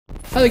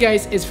Hello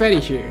guys, it's Fattie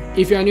here.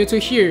 If you are new to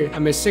here,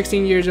 I'm a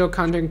 16 years old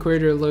content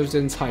creator who lives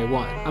in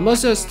Taiwan. I'm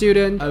also a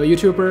student, a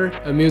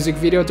YouTuber, a music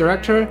video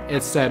director,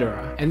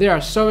 etc. And there are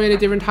so many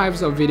different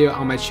types of video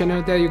on my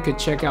channel that you could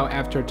check out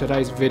after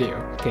today's video.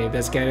 Okay,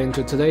 let's get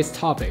into today's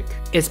topic.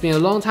 It's been a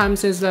long time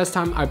since last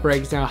time I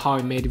break down how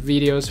I made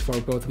videos for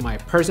both my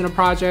personal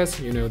projects,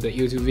 the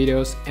YouTube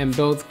videos, and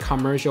both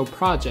commercial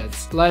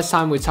projects. Last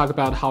time we talked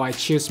about how I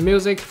choose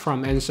music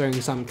from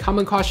answering some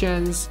common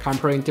questions,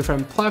 comparing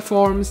different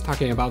platforms,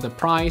 talking about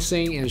the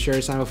pricing, and share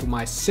some of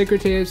my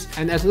secret tips,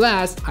 and at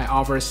last I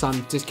offer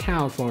some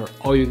discount for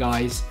all you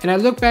guys. And I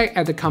look back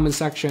at the comment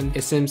section,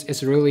 it seems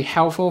it's really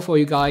helpful for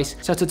you guys.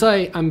 So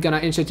today I'm gonna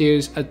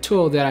introduce a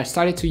tool that I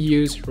started to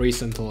use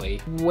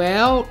recently.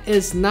 Well,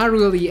 it's not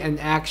really an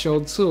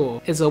actual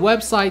tool. It's a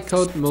website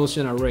called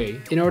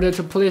MotionArray. In order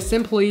to put it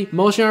simply,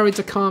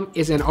 MotionArray.com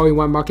is an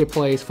all-in-one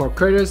marketplace for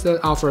creators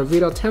that offer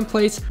video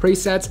templates,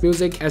 presets,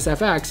 music,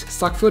 SFX,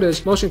 stock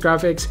footage, motion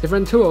graphics,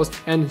 different tools,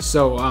 and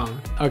so on.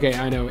 Okay,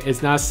 I know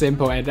it's not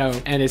simple at all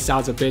and it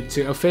sounds a bit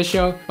too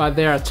official, but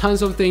there are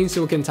tons of things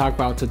we can talk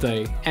about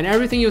today. And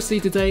everything you'll see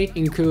today,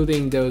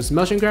 including those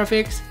motion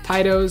graphics,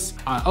 titles,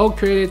 are all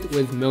created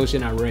with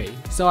MotionArray.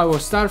 So I will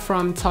start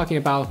from talking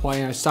about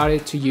why I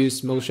started to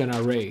use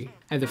MotionArray.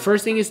 And the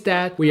first thing is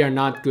that we are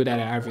not good at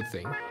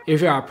everything.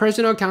 If you are a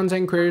personal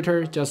content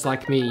creator just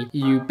like me,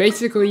 you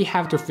basically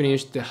have to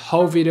finish the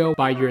whole video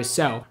by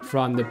yourself.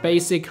 From the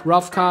basic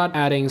rough cut,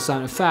 adding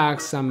some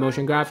effects, some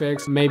motion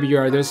graphics. Maybe you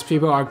are those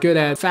people who are good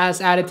at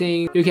fast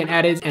editing. You can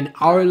edit an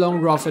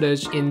hour-long raw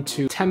footage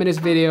into 10 minutes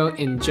video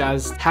in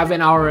just half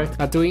an hour.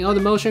 But doing all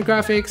the motion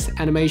graphics,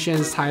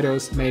 animations,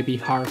 titles may be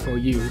hard for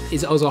you.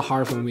 It's also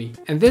hard for me.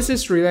 And this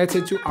is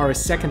related to our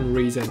second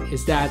reason,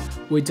 is that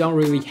we don't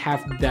really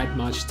have that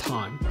much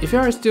time. If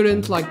you're a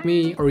student like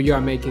me or you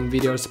are making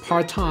videos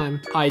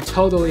part-time, I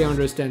totally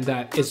understand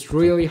that it's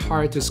really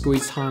hard to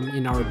squeeze time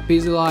in our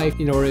busy life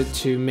in order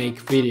to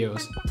make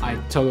videos. I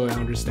totally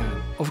understand.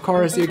 Of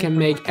course, you can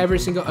make every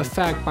single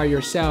effect by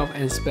yourself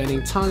and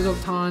spending tons of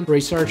time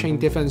researching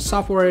different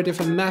software,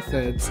 different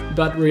methods,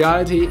 but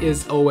reality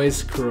is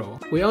always cruel.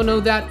 We all know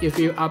that if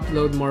you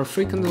upload more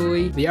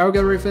frequently, the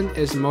algorithm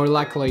is more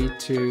likely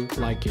to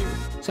like you.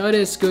 So it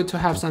is good to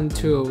have some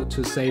tool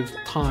to save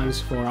times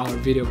for our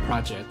video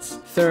projects.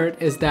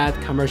 Third is that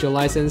commercial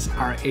licenses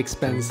are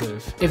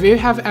expensive. If you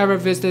have ever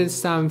visited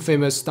some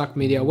famous stock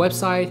media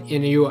website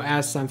and you will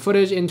add some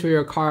footage into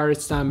your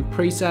card, some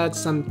presets,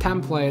 some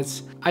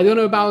templates, I don't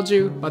know about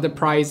you, but the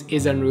price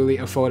isn't really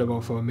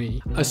affordable for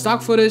me. A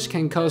stock footage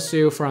can cost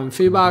you from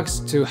few bucks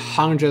to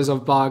hundreds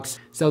of bucks,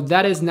 so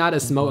that is not a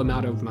small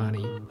amount of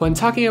money. When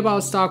talking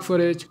about stock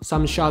footage,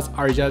 some shots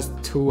are just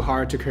too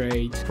hard to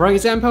create. For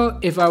example,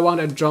 if I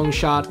want a drone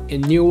shot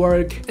in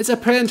Newark, it's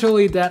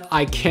apparently that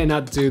I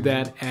cannot do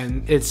that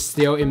and it's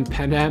still in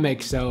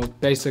pandemic, so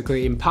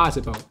basically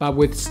impossible. But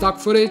with stock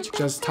footage,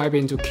 just type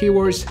into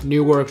keywords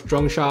Newark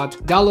drone shot,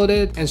 download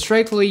it, and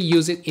straightly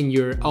use it in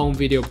your own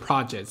video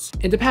projects.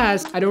 In the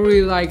past, I don't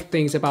really like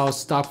things about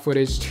stock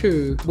footage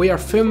too. We are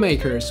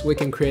filmmakers, we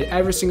can create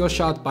every single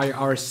shot by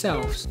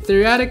ourselves.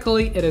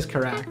 Theoretically, it is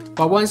correct.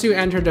 But once you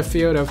enter the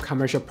field of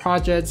commercial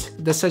projects,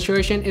 the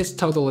situation is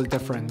totally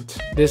different.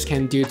 This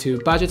can due to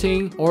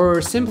budgeting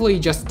or simply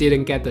just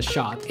didn't get the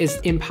shot. It's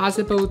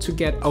impossible to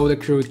get all the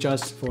crew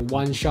just for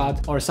one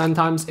shot, or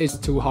sometimes it's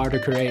too hard to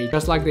create.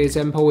 Just like the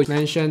example we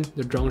mentioned,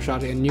 the drone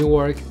shot in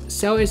Newark,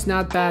 so it's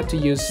not bad to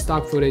use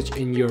stock footage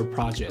in your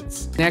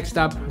projects. Next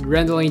up,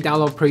 rendering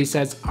download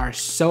presets are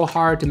so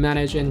hard to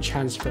manage and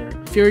transfer.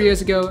 A few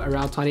years ago,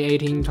 around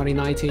 2018,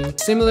 2019,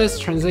 seamless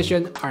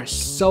transitions are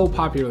so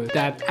popular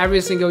that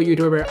every single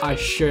YouTuber are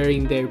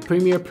sharing their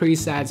Premiere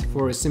presets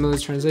for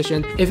seamless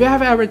transition. If you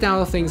have ever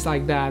downloaded things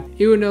like that,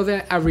 you will know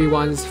that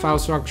everyone's file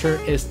structure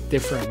is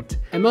different,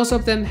 and most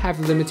of them have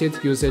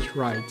limited usage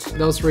rights.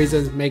 Those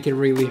reasons make it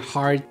really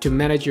hard to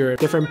manage your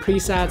different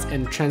presets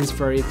and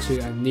transfer it to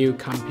a new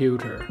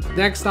computer.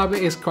 Next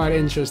topic is quite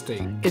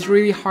interesting. It's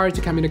really hard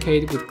to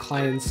communicate with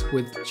clients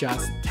with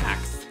just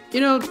text.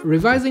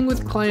 Revising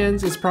with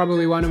clients is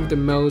probably one of the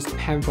most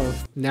painful.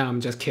 No, I'm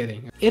just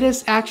kidding. It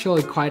is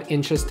actually quite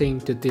interesting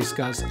to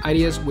discuss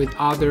ideas with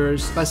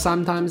others, but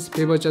sometimes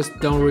people just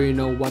don't really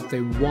know what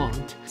they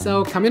want.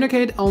 So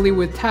communicate only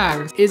with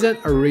text isn't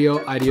a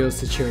real ideal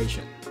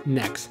situation.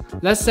 Next,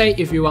 let's say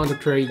if you want to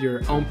create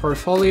your own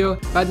portfolio,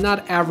 but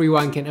not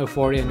everyone can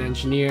afford an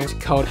engineer to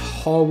code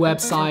whole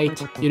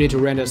website. You need to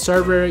rent a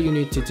server, you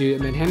need to do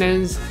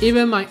maintenance.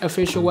 Even my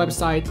official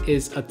website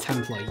is a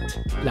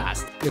template.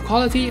 Last, the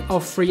quality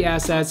of free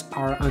assets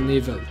are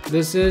uneven.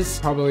 This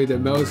is probably the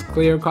most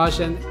clear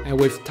question, and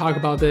we've talked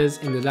about this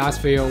in the last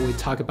video. We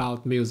talked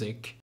about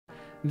music.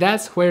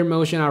 That's where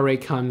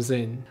MotionArray comes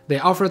in. They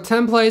offer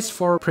templates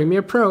for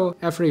Premiere Pro,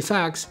 After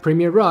Effects,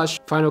 Premiere Rush,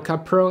 Final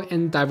Cut Pro,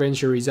 and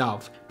DaVinci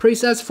Resolve.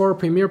 Presets for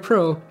Premiere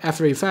Pro,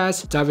 After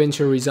Effects,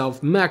 DaVinci Resolve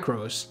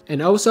macros.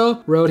 And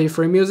also,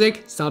 royalty-free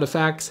music, sound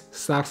effects,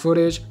 stock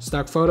footage,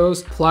 stock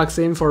photos,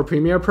 plugins for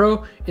Premiere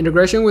Pro,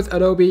 integration with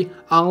Adobe,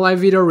 online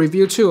video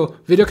review tool,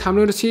 video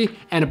community,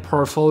 and a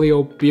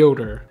portfolio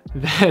builder.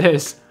 That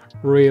is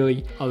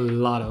really a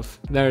lot of.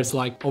 There's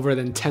like over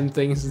than 10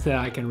 things that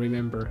I can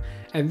remember.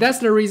 And that's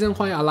the reason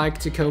why I like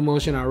to call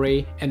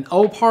MotionArray an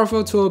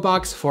all-powerful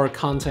toolbox for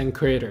content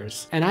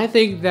creators. And I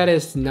think that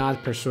is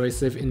not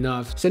persuasive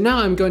enough. So now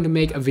I'm going to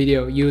make a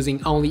video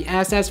using only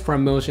assets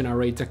from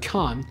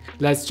MotionArray.com.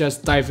 Let's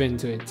just dive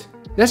into it.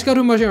 Let's go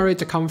to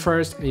MotionArray.com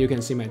first, and you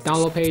can see my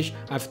download page.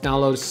 I've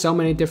downloaded so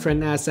many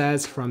different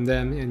assets from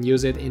them and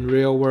use it in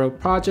real-world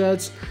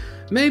projects.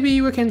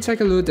 Maybe we can take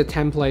a look at the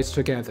templates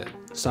together.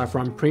 Start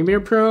from Premiere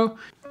Pro.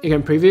 You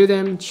can preview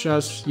them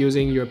just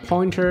using your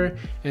pointer,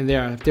 and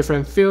there are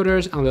different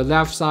filters on the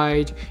left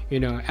side,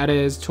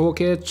 edits,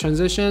 toolkit,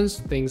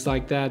 transitions, things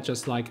like that,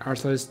 just like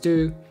artists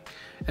do.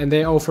 And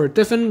they offer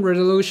different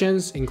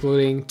resolutions,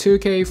 including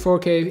 2K,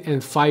 4K,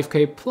 and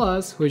 5K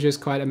plus, which is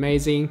quite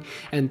amazing,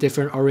 and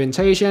different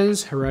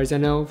orientations,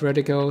 horizontal,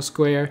 vertical,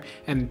 square,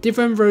 and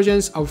different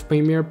versions of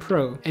Premiere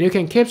Pro. And you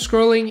can keep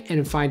scrolling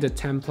and find the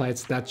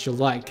templates that you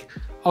like.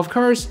 Of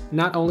course,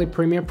 not only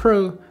Premiere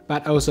Pro,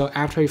 but also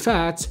After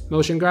Effects,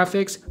 Motion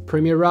Graphics,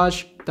 Premiere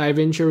Rush,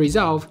 DaVinci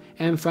Resolve,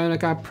 and Final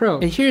Cut Pro.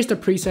 And here's the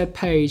preset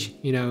page,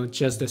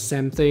 just the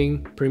same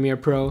thing, Premiere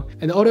Pro.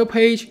 And the audio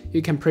page,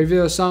 you can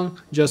preview a song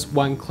just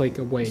one click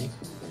away.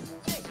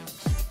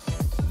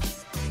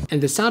 And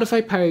the sound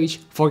effect page,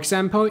 for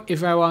example,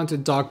 if I want a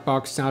dog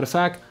bark sound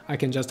effect, I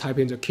can just type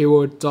in the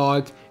keyword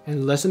dog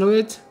and listen to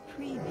it.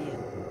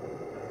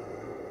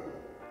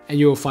 And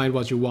you will find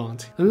what you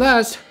want. And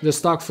last, the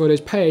stock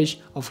footage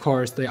page. Of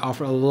course, they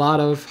offer a lot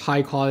of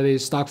high quality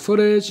stock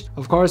footage.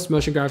 Of course,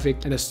 motion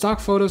graphic and the stock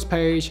photos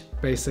page,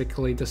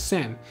 basically the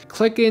same.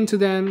 Click into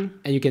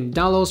them and you can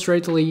download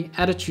straightly,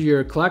 add it to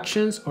your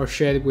collections or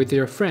share it with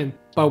your friend.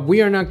 But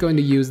we are not going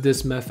to use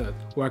this method.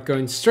 We're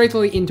going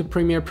straightly into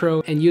Premiere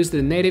Pro and use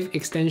the native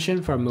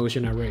extension from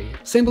MotionArray.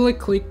 Simply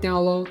click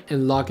download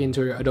and log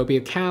into your Adobe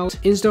account.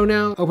 Install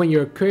now, open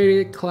your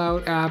Creative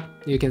Cloud app.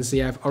 You can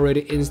see I've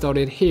already installed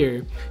it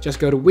here. Just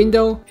go to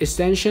Window,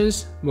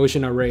 Extensions,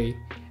 MotionArray.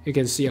 You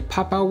can see a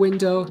pop-out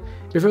window.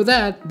 Before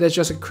that, there's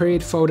just a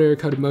create folder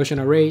called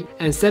MotionArray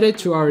and set it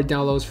to our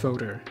downloads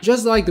folder.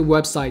 Just like the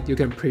website, you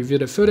can preview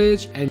the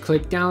footage and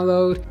click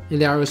download, and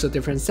there are also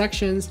different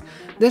sections.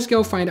 Let's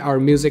go find our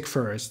music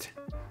first.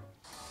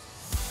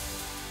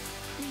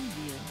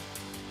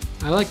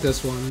 I like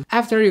this one.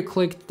 After you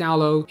click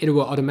download, it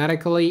will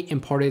automatically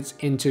import it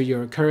into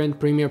your current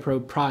Premiere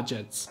Pro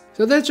projects.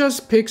 So let's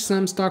just pick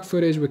some stock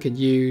footage we could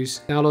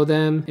use, download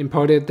them,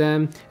 imported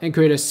them, and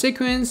create a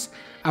sequence.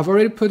 I've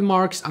already put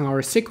marks on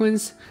our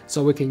sequence,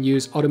 so we can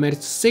use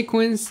automated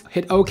sequence,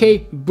 hit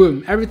OK,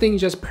 boom, everything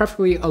just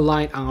perfectly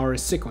aligned on our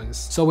sequence.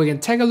 So we can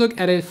take a look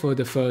at it for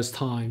the first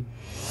time.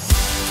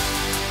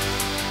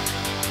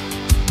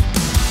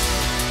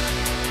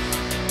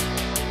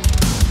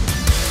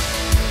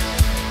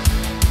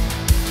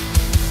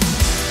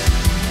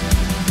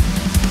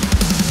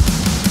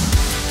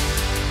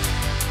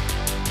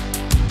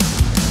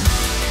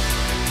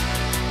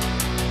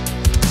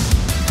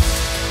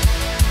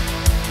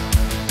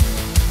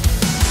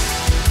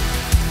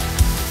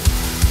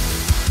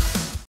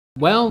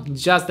 Well,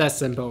 just that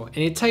simple, and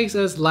it takes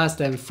us less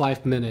than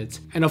 5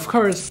 minutes. And of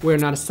course, we're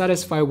not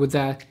satisfied with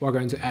that. We're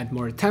going to add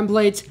more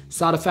templates,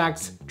 sound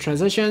effects,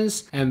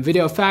 transitions, and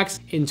video effects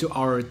into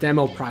our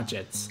demo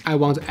projects. I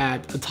want to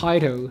add a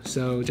title,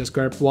 so just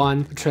grab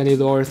one, trendy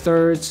lower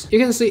thirds. You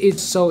can see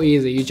it's so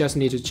easy. You just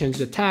need to change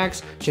the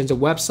text, change the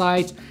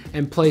website,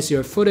 and place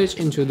your footage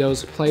into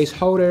those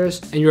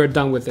placeholders, and you're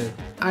done with it.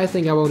 I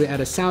think I want to add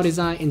a sound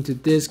design into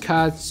this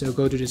cut, so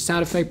go to the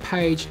sound effect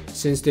page.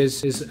 Since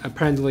this is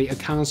apparently a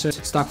concert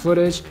stock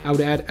footage, I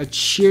would add a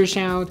cheer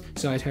sound,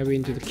 so I type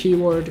into the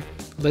keyword,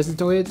 listen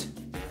to it,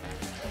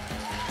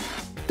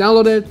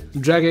 download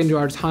it, drag it into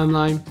our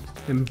timeline,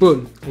 and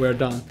boom, we're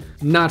done.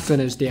 Not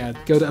finished yet.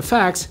 Go to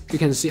effects, you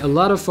can see a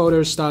lot of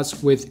photos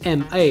starts with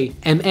MA.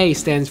 MA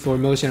stands for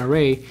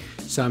MotionArray,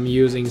 so I'm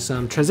using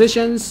some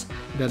transitions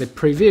that I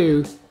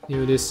preview.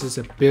 This is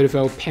a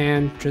beautiful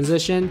pan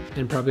transition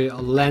and probably a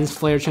lens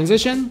flare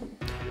transition.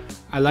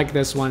 I like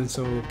this one,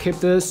 so we'll keep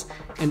this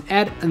and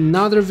add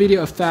another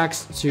video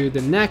effects to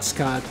the next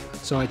cut.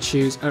 So I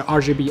choose an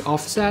RGB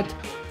offset,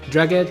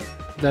 drag it,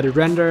 let it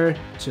render,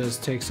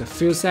 just takes a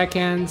few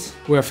seconds.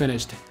 We're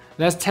finished.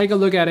 Let's take a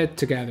look at it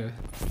together.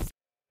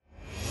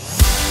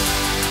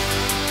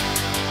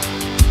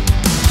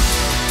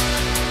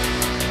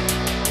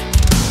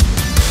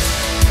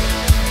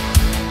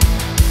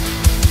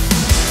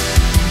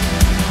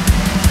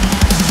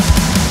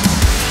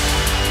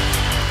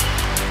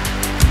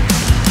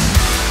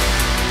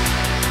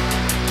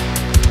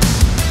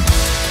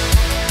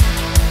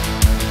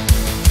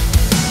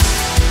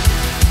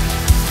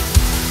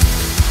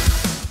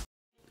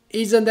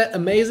 Isn't that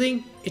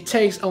amazing? It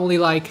takes only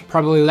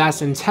probably less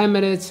than 10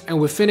 minutes and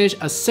we finish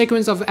a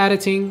sequence of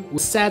editing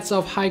with sets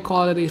of high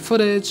quality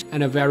footage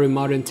and a very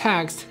modern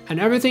text, and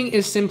everything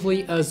is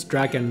simply a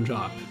drag and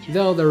drop.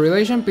 Though the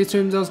relation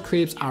between those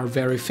clips are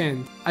very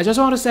thin. I just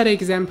want to set an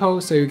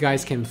example so you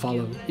guys can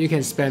follow. You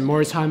can spend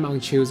more time on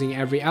choosing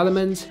every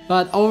element,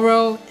 but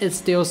overall it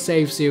still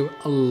saves you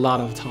a lot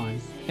of time.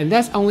 And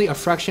that's only a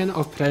fraction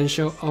of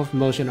potential of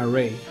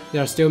MotionArray.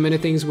 There are still many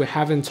things we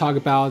haven't talked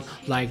about,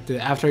 like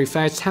the After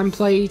Effects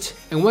template.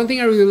 And one thing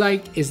I really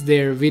like is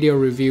their video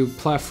review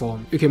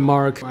platform. You can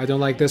mark, I don't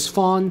like this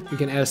font, you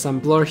can add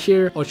some blur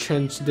here, or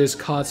change this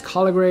card's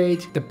color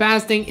grade. The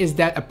best thing is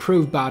that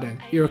approve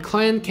button. Your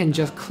client can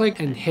just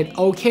click and hit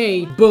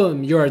OK,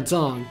 boom, you are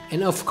done.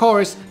 And of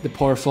course, the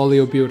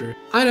portfolio builder.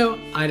 I know,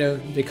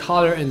 the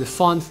color and the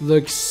font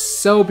look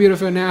so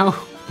beautiful now,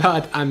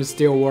 but I'm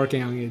still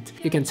working on it.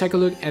 You can take a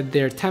look at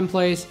their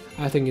templates.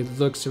 I think it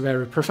looks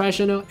very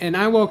professional, and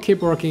I will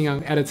keep working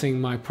on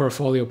editing my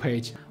portfolio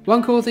page.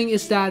 One cool thing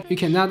is that you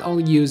can not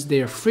only use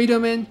their free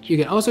domain, you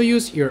can also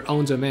use your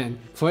own domain.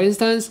 For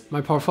instance,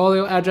 my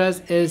portfolio address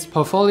is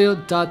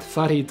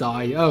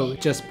portfolio.fattie.io,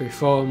 just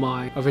before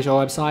my official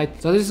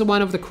website. So this is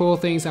one of the cool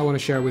things I want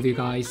to share with you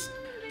guys.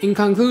 In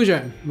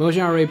conclusion,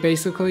 MotionArray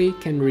basically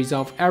can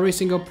resolve every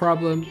single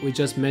problem we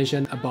just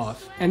mentioned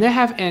above. And they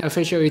have an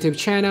official YouTube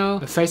channel,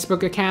 a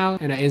Facebook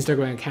account, and an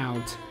Instagram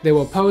account. They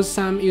will post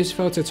some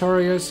useful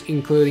tutorials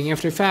including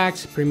After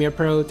Effects, Premiere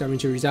Pro,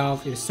 DaVinci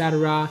Resolve,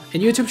 etc.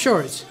 And YouTube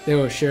Shorts. They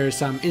will share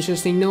some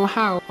interesting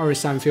know-how or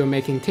some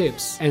filmmaking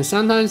tips. And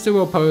sometimes they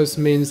will post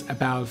memes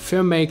about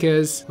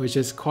filmmakers, which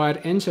is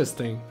quite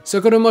interesting. So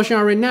go to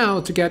MotionArray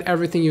now to get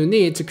everything you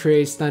need to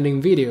create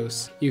stunning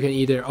videos. You can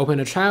either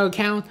open a trial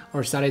account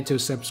or to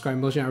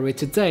subscribe MotionArray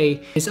today.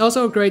 It's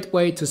also a great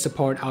way to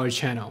support our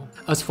channel.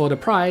 As for the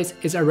price,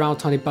 it's around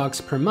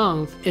 $20 per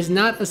month. It's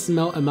not a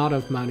small amount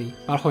of money,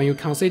 but when you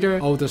consider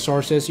all the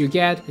sources you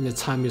get and the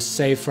time you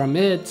save from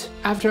it,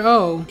 after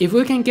all, if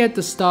we can get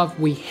the stuff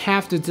we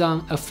have to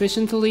done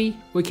efficiently,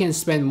 we can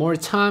spend more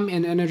time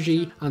and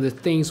energy on the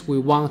things we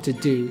want to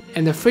do,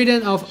 and the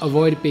freedom of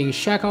avoid being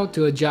shackled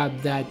to a job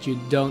that you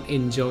don't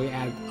enjoy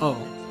at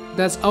all.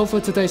 That's all for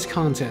today's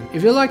content.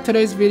 If you like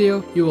today's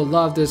video, you will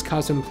love this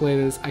custom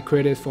playlist I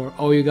created for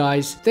all you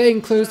guys. That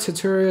includes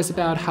tutorials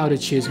about how to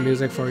choose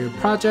music for your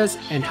projects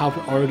and how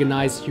to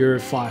organize your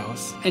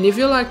files. And if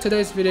you like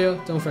today's video,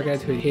 don't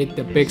forget to hit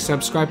the big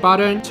subscribe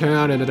button, turn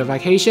on the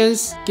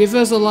notifications, give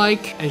us a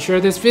like, and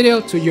share this video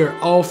to your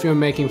all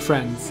filmmaking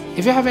friends.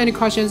 If you have any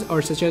questions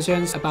or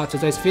suggestions about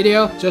today's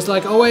video, just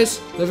like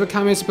always, leave a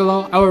comments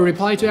below. I will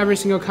reply to every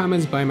single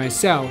comment by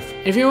myself.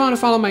 If you want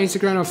to follow my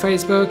Instagram or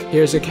Facebook,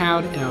 here's the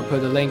account, and I'll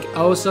put the link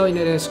also in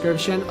the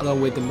description along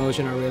with the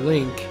MotionArray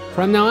link.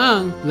 From now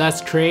on,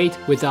 let's create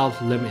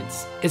without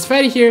limits. It's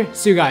Fattie here,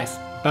 see you guys,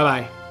 bye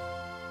bye.